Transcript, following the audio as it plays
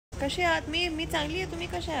कसे आहात? मी चांगली आहे. तुम्ही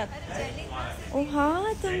कसे आहात? ओ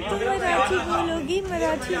हाँ, तुम तो मराठी बोलोगी,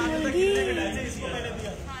 मराठी मुलगी.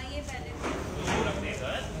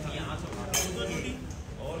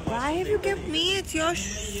 Why have you kept me? It's your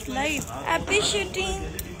life. Appreciating.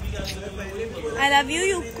 I love you,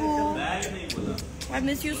 Yuku. I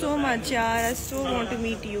miss you so much, yaar. I so want to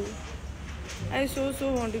meet you. I so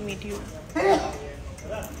want to meet you.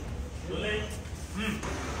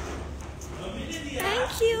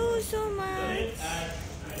 Thank you so much.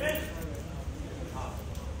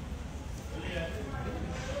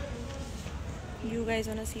 You guys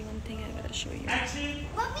wanna see one thing? I gotta show you.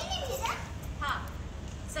 हाँ,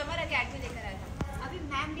 summer academy लेकर आया था. अभी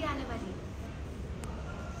ma'am भी आने वाली है.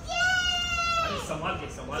 संभाल के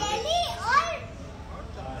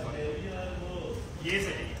ये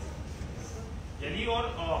सही है. जेली और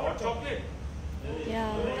hot chocolate.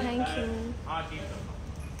 Yeah, thank you. हाँ ठीक है.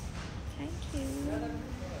 Thank you.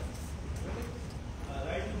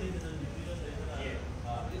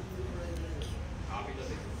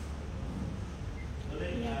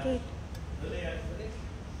 Yeah, good.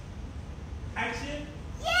 Action.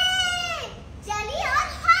 Yay! Jelly और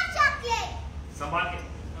hot chocolate. संभाल के.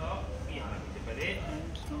 यहाँ रखिए पहले.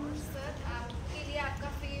 सर, आपके लिए आपका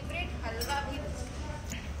फेवरेट हलवा भी.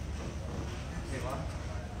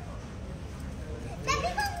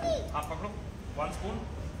 आप पकड़ो. One spoon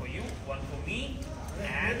for you, one for me,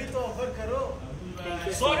 and भी तो ऑफर करो. Thank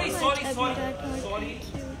you so Sorry. much, Sorry. Abhirata. Sorry. Thank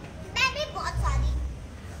you. मैं भी बहुत सारी.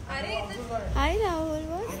 अरे Hi Rahul,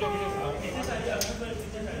 what's up?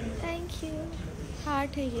 Thank you.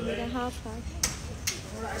 Heart है ये मेरा, half heart.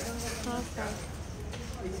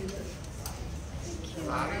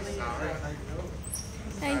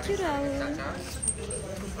 Thank you Rahul.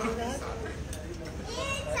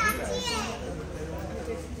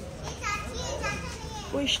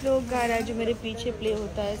 कोई श्लोक गा रहा है जो मेरे पीछे प्ले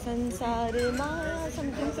होता है. संसार माया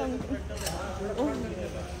समथिंग.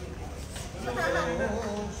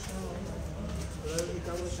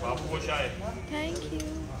 बाबू को शायद. Thank you.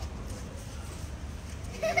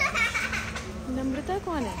 नम्रता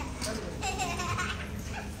कौन है?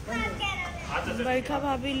 बरखा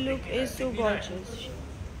भाभी लुक इज सो गॉर्जियस.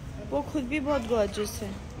 वो खुद भी बहुत गॉर्जियस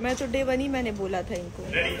है. मैं तो डे 1 ही मैंने बोला था इनको.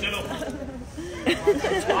 रेडी चलो.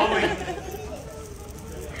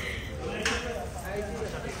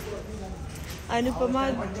 अनुपमा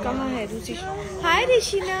कहाँ है? रूसी. हाय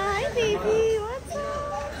ऋषिना. Hi baby. What's up?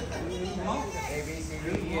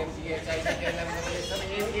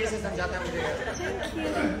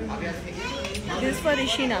 This for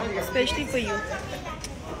ऋषिना, specially for you.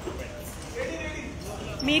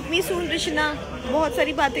 Meet me सून ऋषिना. बहुत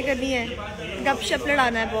सारी बातें करनी है, गपशप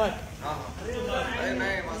लड़ाना है बहुत.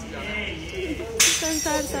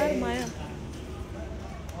 संसार सार माया.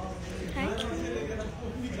 Thank you.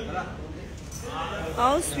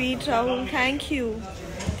 Oh sweet Rahul, thank you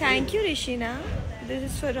Rishina. This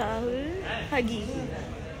is for Rahul. Huggy.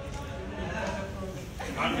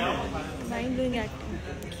 Mind blowing acting.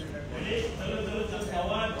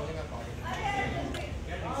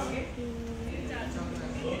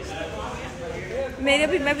 मेरे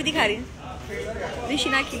भी, मैं भी दिखा रही हूँ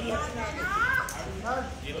ऋषिना के लिए.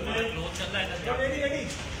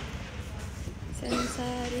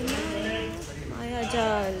 संसार माया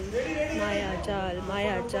जाल.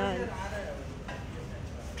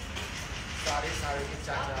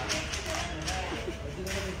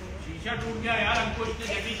 शीशा टूट गया यार. हमको इतनी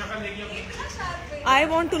जल्दी शक्ल देगी अपनी. I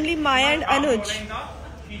want only Maya and Anuj.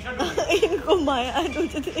 इनको माया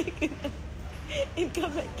अनुज देखना. इनका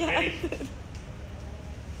मैं क्या करूं?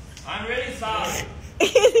 I'm very sorry.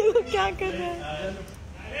 इनको क्या कर रहा है?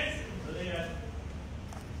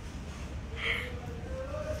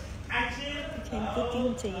 इनको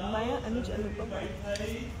 3 चाहिए. माया अनुज अनुपमा.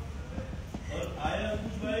 सॉरी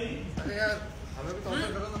भाई.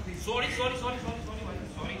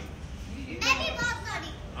 मैं भी बहुत सारी.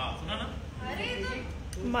 हाँ सुना ना. अरे तो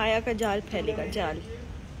माया का जाल फैलेगा. जाल.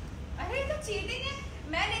 अरे तो चीटिंग है.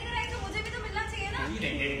 मैं लेकर आई तो मुझे भी तो मिलना चाहिए ना.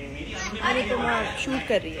 मेरी अरे तुम शूट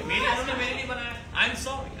कर रही है. मेरे लिए बनाया. I'm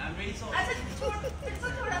sorry. I'm very sorry. अच्छा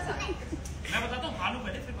थोड़ा सा. मैं बताता हूँ. खानू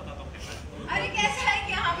पहले फिर बताता हूँ. अरे कैसा है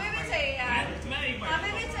कि हमें भी चाहिए यार. मैं एक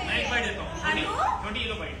हमें भी चाहिए. मैं एक बाइट देता हूँ. अनु 20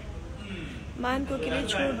 किलो बाइट. मान को के लिए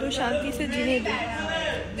छोड़ दो, शांति से जीने दो.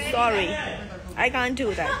 Sorry, I can't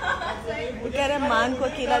do that. वो कह रहा है मान को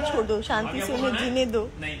अकेला छोड़ दो, शांति से उन्हें जीने दो.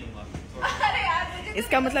 नहीं दूंगा. अरे यार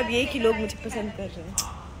इसका मतलब ये कि लोग मुझे पसंद कर रहे हैं.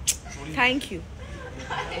 Thank you.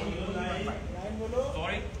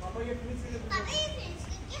 Sorry.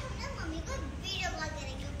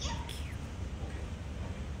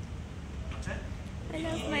 I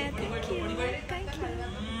love Maya. Thank you.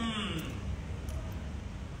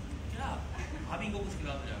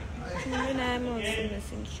 Even I am also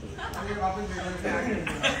missing you.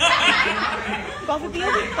 Coffee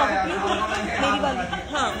पियोगे? मेरी वाली।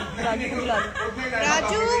 हाँ, राजू को बुला लो।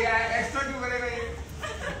 Raju.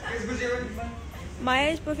 Maya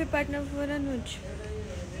is perfect partner for Anuj.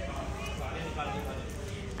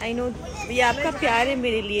 I know ये आपका प्यार है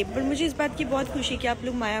मेरे लिए, पर मुझे इस बात की बहुत खुशी कि आप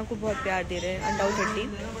लोग माया को बहुत प्यार दे रहे हैं अनडाउटेडली।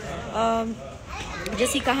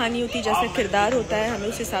 जैसी कहानी होती है, जैसा किरदार होता है, हमें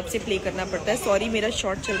उस हिसाब से प्ले करना पड़ता है। सॉरी मेरा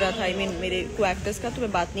शॉर्ट चल रहा था, मेरे को एक्टर्स का, तो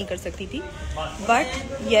मैं बात नहीं कर सकती थी। But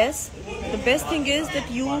yes, the best thing is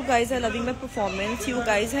that you guys are loving my performance, you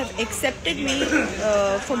guys have accepted me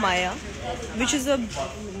for Maya, which is a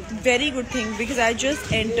very good thing because I just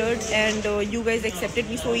entered and you guys accepted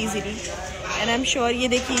me so easily and I'm sure ये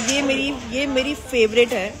देखिए ये मेरी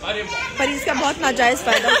favorite है, पर इसका बहुत नाजायज़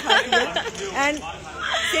फ़ायदा उठाती है and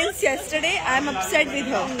since yesterday I'm upset with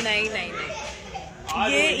her। नहीं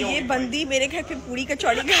ये बंदी मेरे घर पे पूरी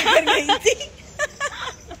कचौड़ी कर गई थी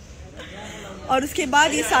और उसके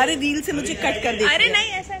बाद ये सारे रील से मुझे कट कर देती है। अरे नहीं,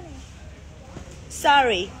 ऐसा नहीं,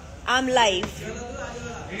 sorry I'm live।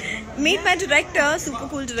 Meet my director, super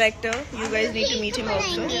cool director. You guys need to meet him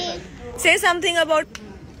also. Say something about.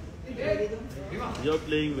 You're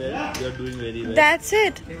playing well. You're doing very well. That's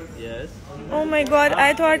it. Yes. Oh my God! I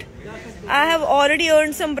thought I have already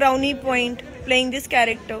earned some brownie point playing this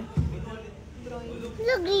character.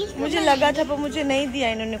 मुझे लगा था पर मुझे नहीं दिया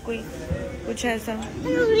इन्होंने कोई कुछ ऐसा।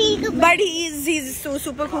 But he's so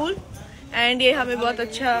super cool. And ये हमें बहुत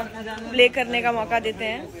अच्छा प्ले करने का मौका देते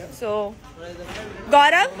हैं। सो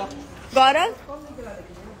गौरव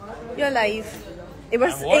योर लाइफ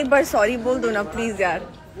एक बार सॉरी बोल दो ना प्लीज यार।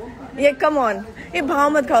 ये कम ऑन, ये भाव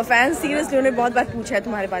मत खाओ, फैंस सीरियसली उन्होंने बहुत बार पूछा है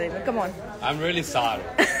तुम्हारे बारे में। Come on. I am really sorry.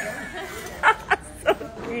 So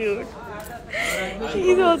cute,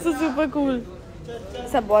 he is also super cool.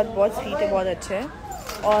 सब बहुत स्वीट है, बहुत अच्छे हैं।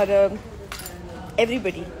 और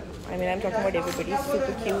everybody, I mean, I'm talking about everybody.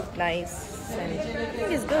 Super cute, nice, and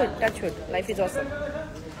it's good. Touch wood. Life is awesome.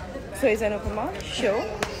 So it's Anupamaa show,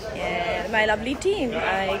 and my lovely team.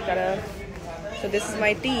 So this is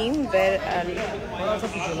my team where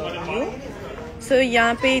you. So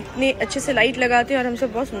यहाँ पे इतने अच्छे से light लगाते हैं और हम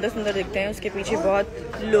सब बहुत सुंदर दिखते हैं। उसके पीछे बहुत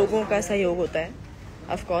लोगों का सहयोग होता है।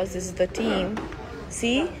 Of course, this is the team.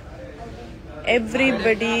 See,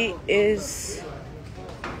 everybody is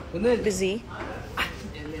busy.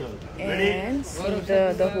 And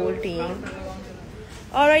the whole team.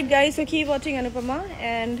 Alright guys, so keep watching Anupamaa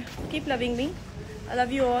and keep loving me. I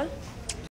love you all.